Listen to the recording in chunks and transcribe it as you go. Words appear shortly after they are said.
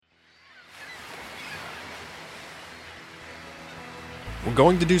We're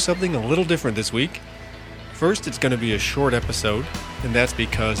going to do something a little different this week. First, it's going to be a short episode, and that's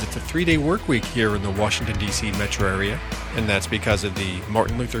because it's a 3-day work week here in the Washington, D.C. metro area, and that's because of the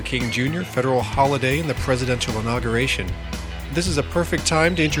Martin Luther King Jr. federal holiday and the presidential inauguration. This is a perfect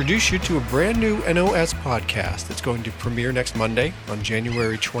time to introduce you to a brand new NOS podcast that's going to premiere next Monday on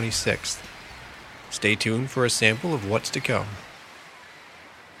January 26th. Stay tuned for a sample of what's to come.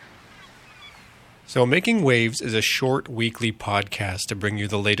 So Making Waves is a short weekly podcast to bring you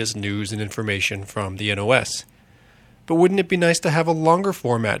the latest news and information from the NOS. But wouldn't it be nice to have a longer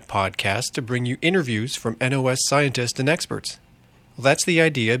format podcast to bring you interviews from NOS scientists and experts? Well, that's the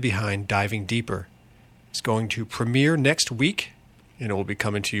idea behind Diving Deeper. It's going to premiere next week, and it will be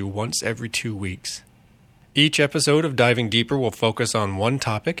coming to you once every 2 weeks. Each episode of Diving Deeper will focus on one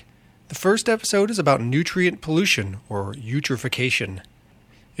topic. The first episode is about nutrient pollution, or eutrophication.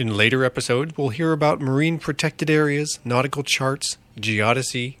 In later episodes, we'll hear about marine protected areas, nautical charts,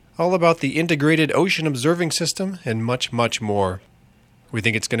 geodesy, all about the integrated ocean observing system, and much, much more. We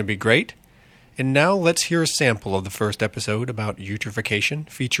think it's going to be great. And now let's hear a sample of the first episode about eutrophication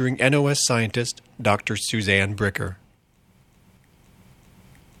featuring NOS scientist Dr. Suzanne Bricker.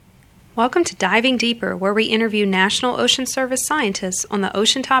 Welcome to Diving Deeper, where we interview National Ocean Service scientists on the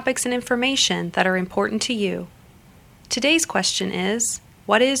ocean topics and information that are important to you. Today's question is,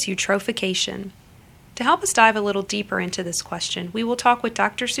 what is eutrophication? To help us dive a little deeper into this question, we will talk with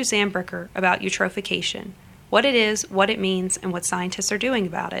Dr. Suzanne Bricker about eutrophication, what it is, what it means, and what scientists are doing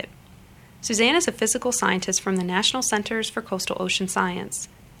about it. Suzanne is a physical scientist from the National Centers for Coastal Ocean Science.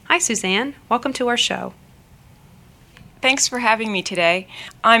 Hi, Suzanne. Welcome to our show. Thanks for having me today.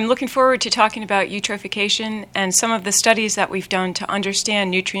 I'm looking forward to talking about eutrophication and some of the studies that we've done to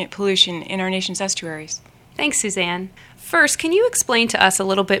understand nutrient pollution in our nation's estuaries. Thanks, Suzanne. First, can you explain to us a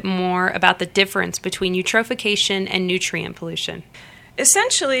little bit more about the difference between eutrophication and nutrient pollution?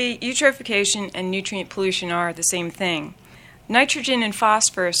 Essentially, eutrophication and nutrient pollution are the same thing. Nitrogen and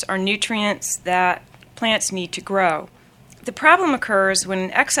phosphorus are nutrients that plants need to grow. The problem occurs when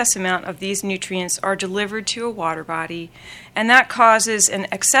an excess amount of these nutrients are delivered to a water body, and that causes an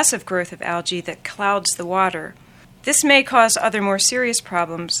excessive growth of algae that clouds the water. This may cause other more serious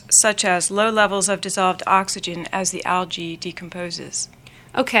problems, such as low levels of dissolved oxygen as the algae decomposes.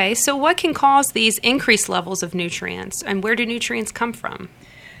 Okay, so what can cause these increased levels of nutrients, and where do nutrients come from?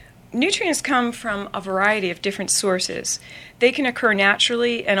 Nutrients come from a variety of different sources. They can occur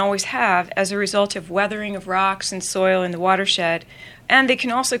naturally and always have as a result of weathering of rocks and soil in the watershed, and they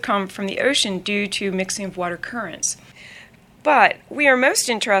can also come from the ocean due to mixing of water currents. But we are most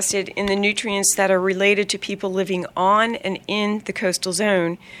interested in the nutrients that are related to people living on and in the coastal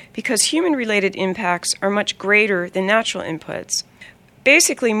zone because human-related impacts are much greater than natural inputs.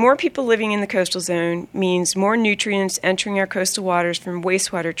 Basically, more people living in the coastal zone means more nutrients entering our coastal waters from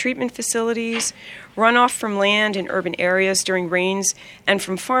wastewater treatment facilities, runoff from land in urban areas during rains, and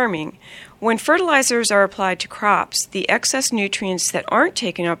from farming. When fertilizers are applied to crops, the excess nutrients that aren't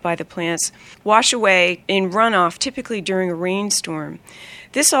taken up by the plants wash away in runoff, typically during a rainstorm.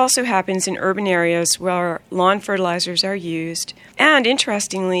 This also happens in urban areas where lawn fertilizers are used. And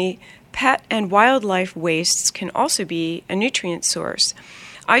interestingly, pet and wildlife wastes can also be a nutrient source.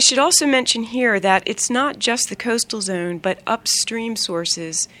 I should also mention here that it's not just the coastal zone, but upstream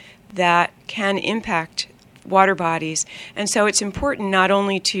sources that can impact water bodies. And so it's important not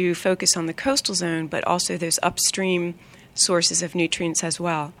only to focus on the coastal zone, but also those upstream sources of nutrients as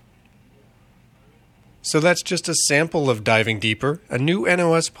well. So that's just a sample of Diving Deeper, a new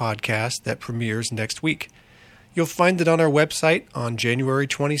NOS podcast that premieres next week. You'll find it on our website on January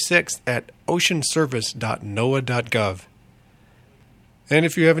 26th at oceanservice.noaa.gov. And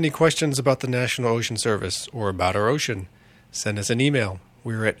if you have any questions about the National Ocean Service or about our ocean, send us an email.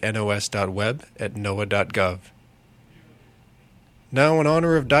 We're at nos.web@noaa.gov. Now, in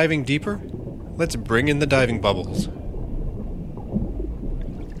honor of Diving Deeper, let's bring in the diving bubbles.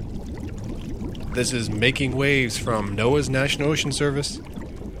 This is Making Waves from NOAA's National Ocean Service.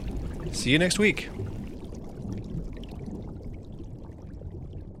 See you next week.